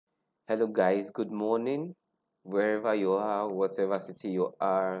Hello guys, good morning. Wherever you are, whatever city you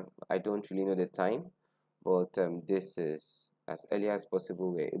are, I don't really know the time, but this is as early as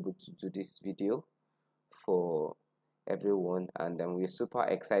possible. We're able to do this video for everyone, and we're super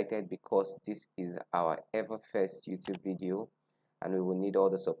excited because this is our ever first YouTube video, and we will need all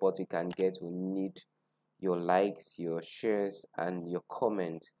the support we can get. We need your likes, your shares, and your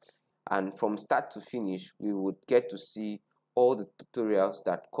comment. And from start to finish, we would get to see all the tutorials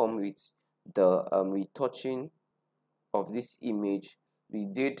that come with the retouching of this image. We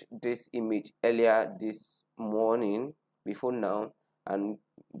did this image earlier this morning before now, and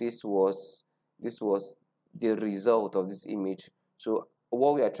this was the result of this image. So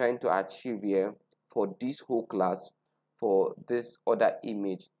what we are trying to achieve here for this whole class, for this other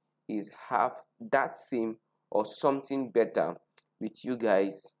image, is have that same or something better with you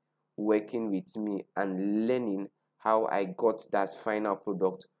guys working with me and learning how I got that final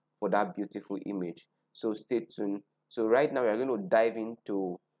product for that beautiful image. So stay tuned. So right now we are going to dive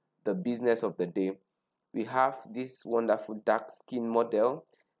into the business of the day. We have this wonderful dark skin model,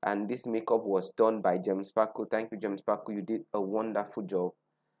 and this makeup was done by James Paco. Thank you, James Paco. You did a wonderful job.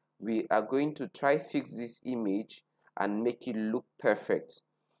 We are going to try fix this image and make it look perfect.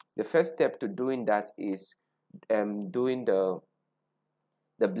 The first step to doing that is doing the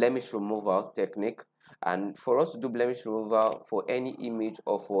blemish removal technique. And for us to do blemish removal for any image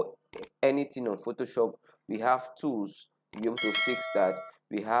or for anything on Photoshop, we have tools to be able to fix that.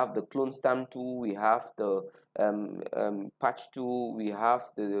 We have the clone stamp tool, we have the patch tool, we have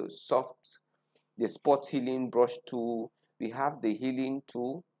the spot healing brush tool, we have the healing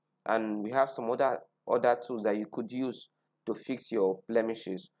tool, and we have some other tools that you could use to fix your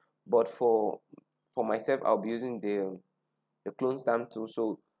blemishes. But for myself, I'll be using the clone stamp tool.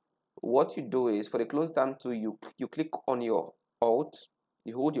 So what you do is, for the clone stamp tool, you click on your alt,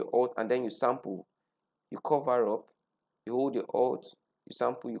 you hold your alt, and then you sample, you cover up, you hold your alt, you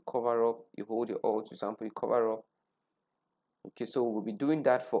sample, you cover up, you hold your alt, you sample, you cover up. Okay, so we'll be doing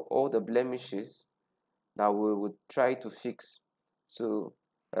that for all the blemishes that we would try to fix. So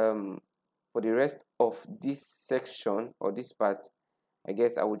for the rest of this section or this part, I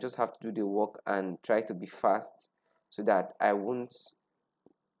guess I will just have to do the work and try to be fast so that I won't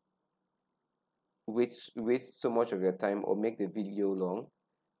waste so much of your time or make the video long.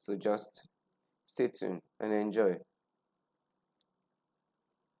 So just stay tuned and enjoy.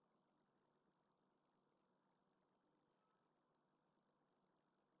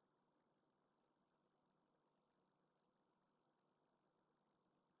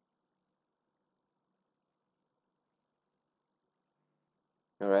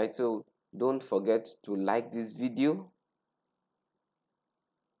 All right, so don't forget to like this video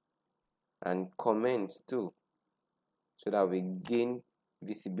and comment too, so that we gain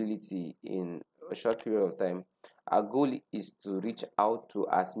visibility in a short period of time. Our goal is to reach out to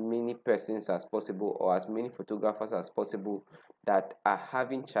as many persons as possible, or as many photographers as possible, that are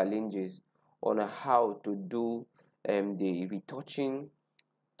having challenges on how to do the retouching,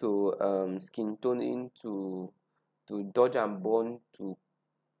 to skin toning, to dodge and burn, to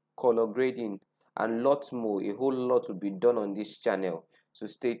color grading, and lots more. A whole lot will be done on this channel, so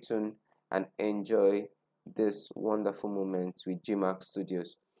stay tuned and enjoy this wonderful moment with GMAX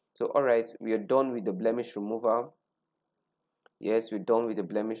Studios. So all right, we are done with the blemish removal. Yes, we're done with the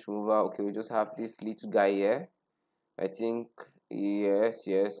blemish removal. Okay, we just have this little guy here, I think. Yes,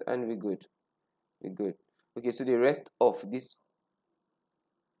 and we're good. Okay, so the rest of this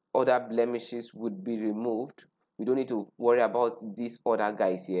other blemishes would be removed. We don't need to worry about these other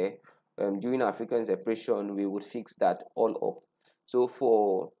guys here. During our frequency separation, we would fix that all up. So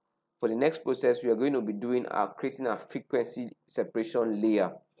for the next process, we are going to be doing creating a frequency separation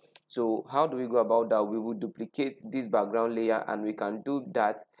layer. So how do we go about that? We will duplicate this background layer, and we can do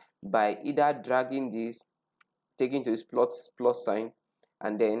that by either dragging this, taking to this plus sign,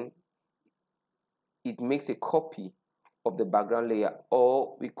 and then it makes a copy of the background layer,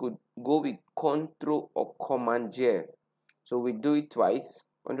 or we could go with Ctrl or Command J. So we do it twice,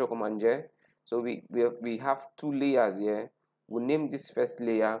 Ctrl Command J. So we have two layers here. We'll name this first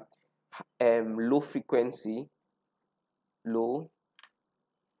layer low frequency, low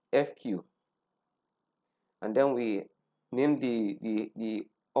FQ, and then we name the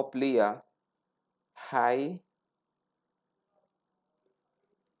up layer high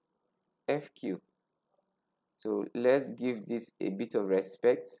FQ. So let's give this a bit of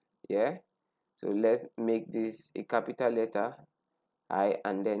respect. Yeah, so let's make this a capital letter high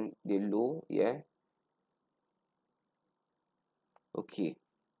and then the low. Yeah, okay,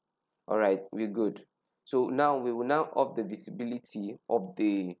 all right, we're good. So now we will now off the visibility of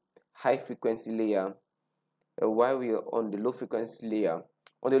the high frequency layer, while we are on the low frequency layer.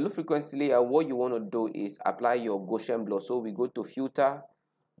 On the low frequency layer, what you want to do is apply your Gaussian blur. So we go to filter,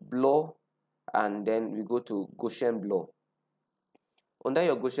 blur, and then we go to Gaussian blur. Under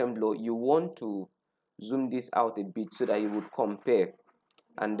your Gaussian blur, you want to zoom this out a bit so that you would compare,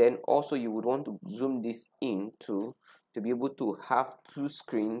 and then also you would want to zoom this in to be able to have two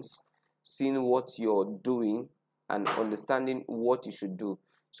screens seeing what you're doing and understanding what you should do.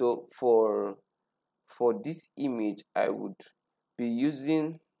 So for this image, I would be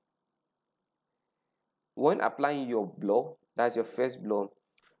using, when applying your blur, that's your first blur,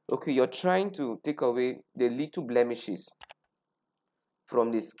 okay, you're trying to take away the little blemishes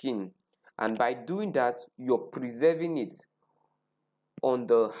from the skin, and by doing that you're preserving it on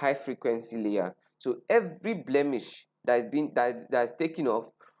the high frequency layer. So every blemish that's taken off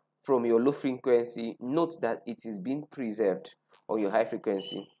from your low frequency, note that it is being preserved on your high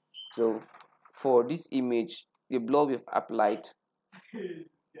frequency. So for this image, the blur we've applied,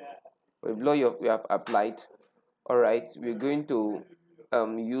 we have applied, all right, we're going to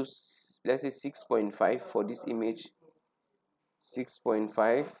use, let's say, 6.5 for this image.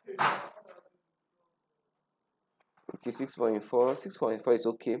 6.5. Okay, 6.4 is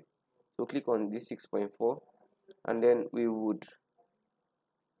okay. So click on this 6.4, and then we would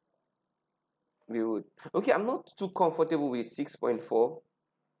okay, I'm not too comfortable with 6.4,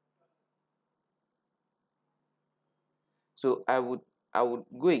 so I would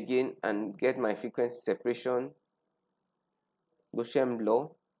go again and get my frequency separation, Gaussian blur,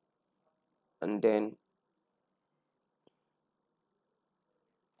 and then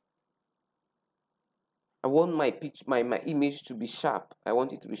I want my image to be sharp. I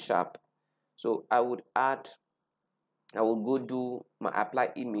want it to be sharp. So I would go do my apply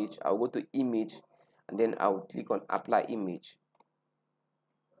image. I'll go to image, and then I'll click on apply image.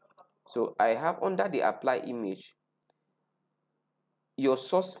 So I have under the apply image, your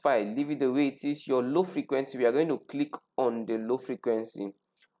source file, leave it the way it is. Your low frequency, we are going to click on the low frequency.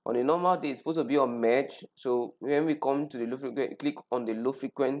 On a normal day, it's supposed to be on merge. So when we come to the low frequency, click on the low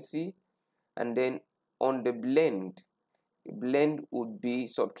frequency, and then on the blend, would be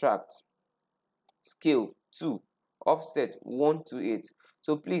subtract, scale 2, offset 128.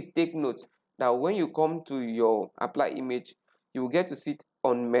 So please take note that when you come to your apply image, you will get to sit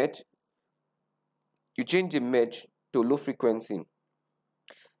on merge. You change the merge to low frequency.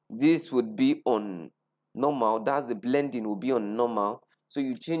 This would be on normal, that's the blending will be on normal, so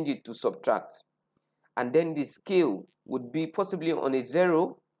you change it to subtract, and then the scale would be possibly on a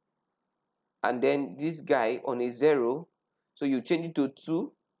 0, and then this guy on a 0, so you change it to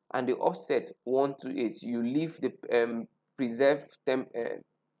 2, and the offset 128. You leave the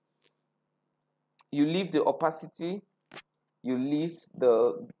you leave the opacity, you leave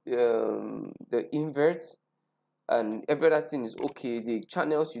the invert, and everything is okay. The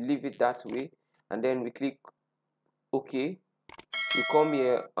channels, you leave it that way, and then we click OK. We come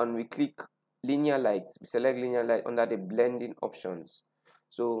here and we click linear light. We select linear light under the blending options.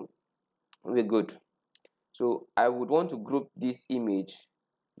 So we're good. So I would want to group this image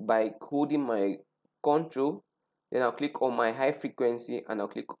by holding my control, then I'll click on my high frequency, and I'll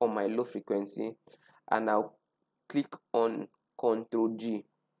click on my low frequency, and I'll click on Ctrl G.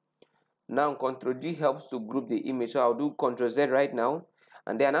 Now Ctrl G helps to group the image. So I'll do Ctrl Z right now,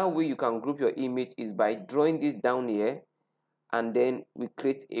 and then another way you can group your image is by drawing this down here, and then we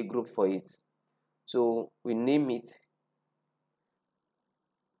create a group for it. So we name it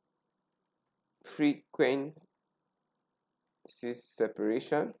frequency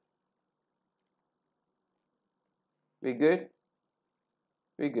separation. We good?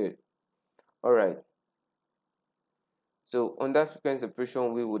 We good. All right. So under frequency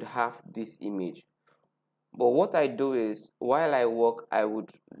separation, we would have this image. But what I do is, while I work, I would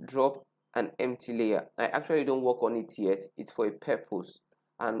drop an empty layer. I actually don't work on it yet. It's for a purpose,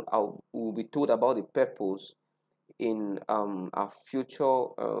 and will be told about the purpose in our future,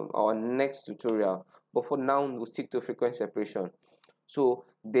 our next tutorial. But for now, we'll stick to frequency separation. So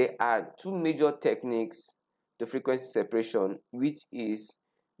there are two major techniques to frequency separation, which is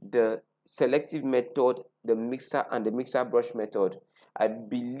the selective method, the mixer, and the mixer brush method. I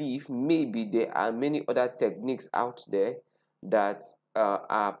believe maybe there are many other techniques out there that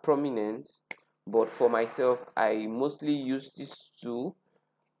are prominent, but for myself, I mostly use these two.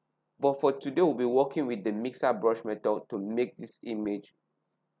 But for today, we'll be working with the mixer brush method to make this image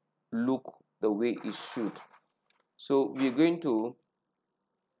look the way it should. So we're going to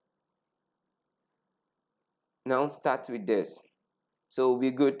now start with this. So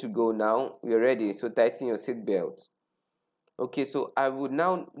we're good to go now. We're ready. So tighten your seatbelt. Okay, so I would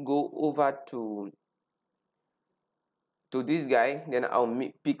now go over to this guy. Then I'll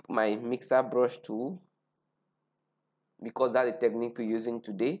pick my mixer brush tool, because that's the technique we're using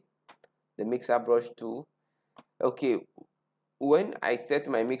today, the mixer brush tool. Okay, when I set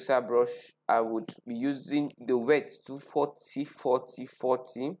my mixer brush, I would be using the wet to 40 40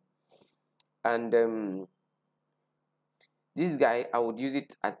 40, and this guy I would use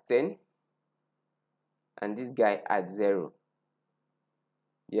it at 10, and this guy at 0.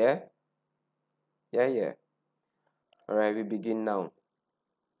 Yeah. All right, we begin now.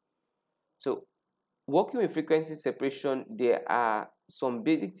 So working with frequency separation, there are some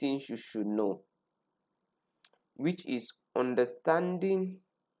basic things you should know, which is understanding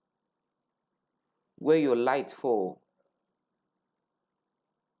where your light fall.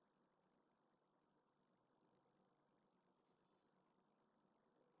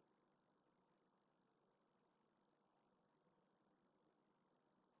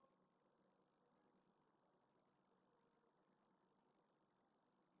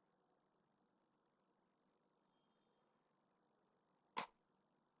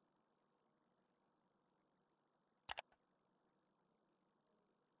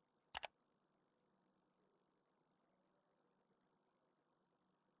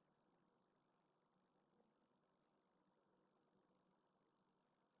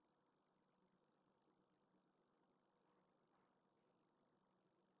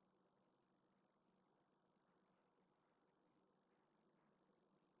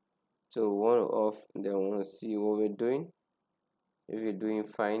 So one off, then we want to see what we're doing. If you're doing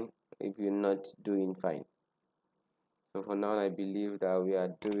fine, if you're not doing fine. So for now, I believe that we are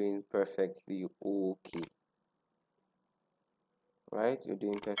doing perfectly okay. Right? You're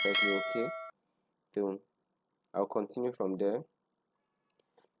doing perfectly okay. So I'll continue from there.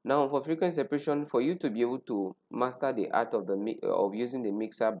 Now for frequency separation, for you to be able to master the art of using the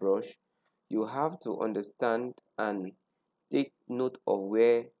mixer brush, you have to understand and take note of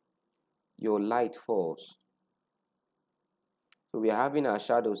where your light falls. So we are having our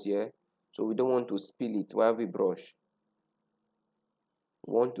shadows here, so we don't want to spill it while we brush.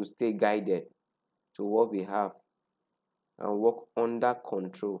 We want to stay guided to what we have and work under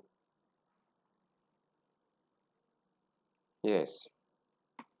control. Yes.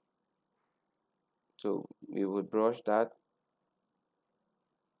 So we would brush that.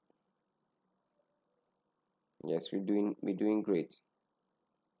 Yes, we're doing great.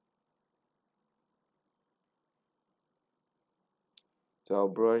 So I'll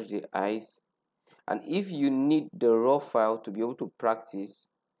brush the eyes. And if you need the raw file to be able to practice,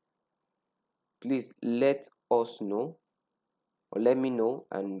 please let us know, or let me know,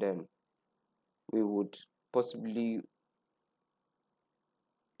 and we would possibly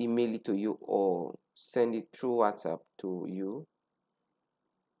email it to you or send it through WhatsApp to you.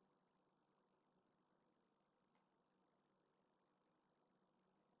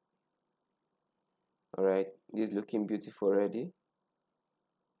 All right, this is looking beautiful already.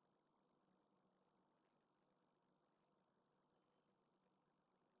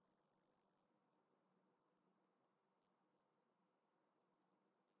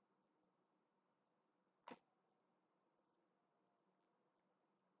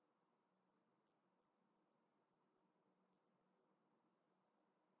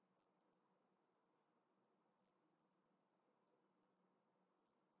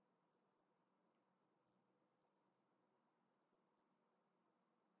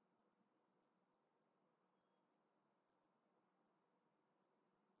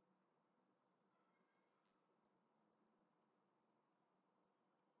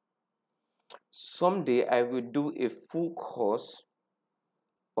 Someday I will do a full course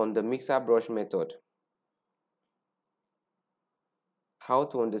on the mixer brush method, how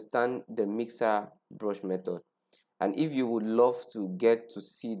to understand the mixer brush method. And if you would love to get to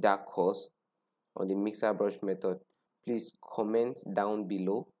see that course on the mixer brush method, please comment down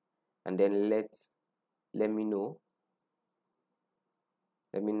below and then let me know.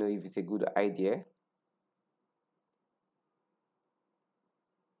 Let me know if it's a good idea.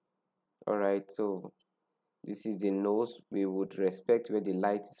 All right, so this is the nose. We would respect where the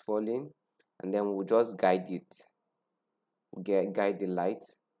light is falling, and then we'll just guide it. Guide the light.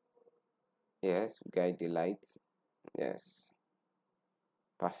 Yes, guide the light. Yes.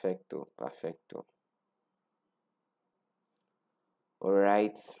 Perfecto. All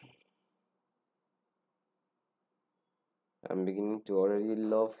right. I'm beginning to already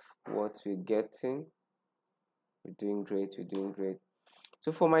love what we're getting. We're doing great.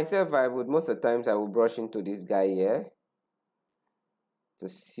 So for myself, I would most of the times I will brush into this guy here to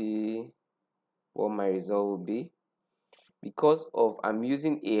see what my result will be. because of I'm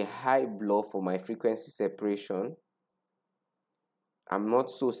using a high blur for my frequency separation, I'm not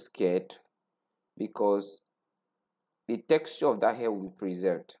so scared because the texture of that hair will be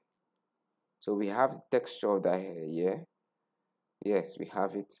preserved. So we have the texture of that hair here. Yes, we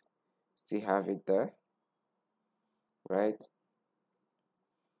have it, still have it there, right?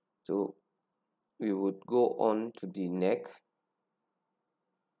 So we would go on to the neck.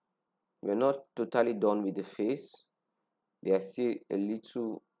 We're not totally done with the face. There's still a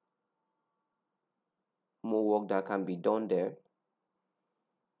little more work that can be done there.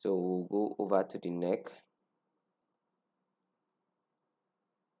 So we'll go over to the neck.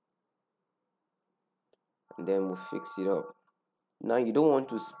 And then we'll fix it up. Now you don't want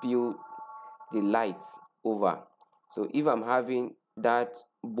to spill the light over. So if I'm having that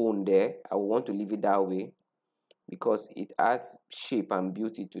bone there, I want to leave it that way because it adds shape and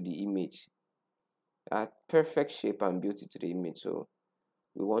beauty to the image. Add perfect shape and beauty to the image. So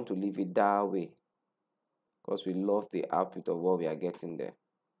we want to leave it that way because we love the output of what we are getting there.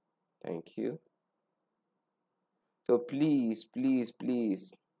 Thank you. So please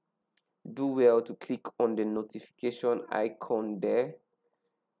do well to click on the notification icon there.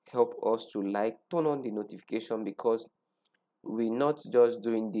 Help us to turn on the notification because we're not just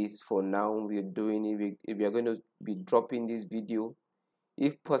doing this for now. We're doing it. We are going to be dropping this video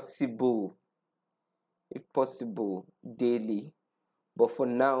if possible daily. But for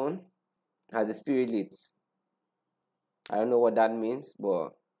now, as the spirit leads. I don't know what that means,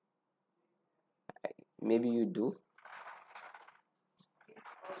 but maybe you do.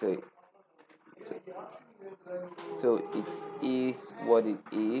 So it is what it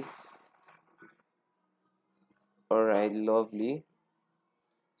is. All right, lovely.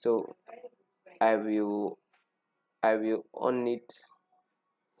 So I will on it.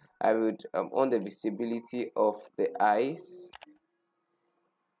 I would on the visibility of the eyes,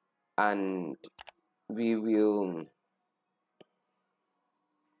 and we will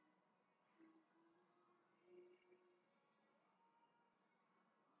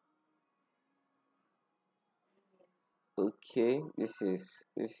okay. This is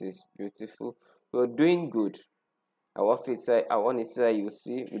beautiful. We're doing good. I want it to you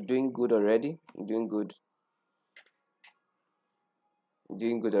see we're doing good already. Doing good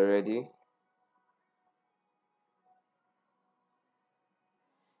already.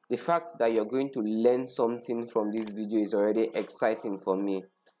 The fact that you're going to learn something from this video is already exciting for me,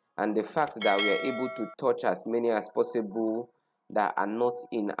 and the fact that we are able to touch as many as possible that are not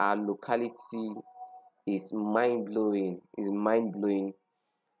in our locality is mind-blowing.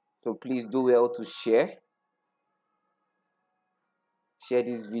 So please do well to share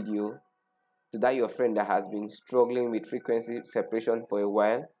this video to that your friend that has been struggling with frequency separation for a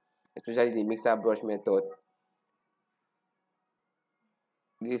while, especially the mixer brush method.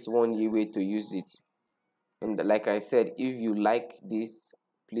 This is one way to use it. And like I said, if you like this,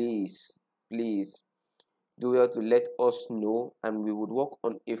 please do well to let us know, and we would work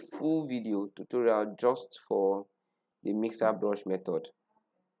on a full video tutorial just for the mixer brush method.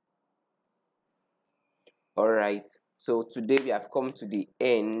 All right, so today we have come to the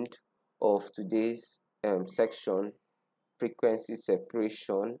end of today's section, frequency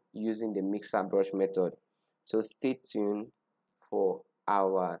separation using the mixer brush method. So stay tuned for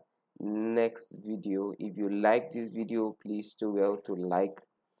our next video. If you like this video, please do well to like,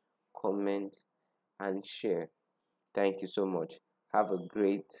 comment and share. Thank you so much. Have a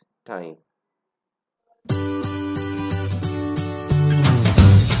great time.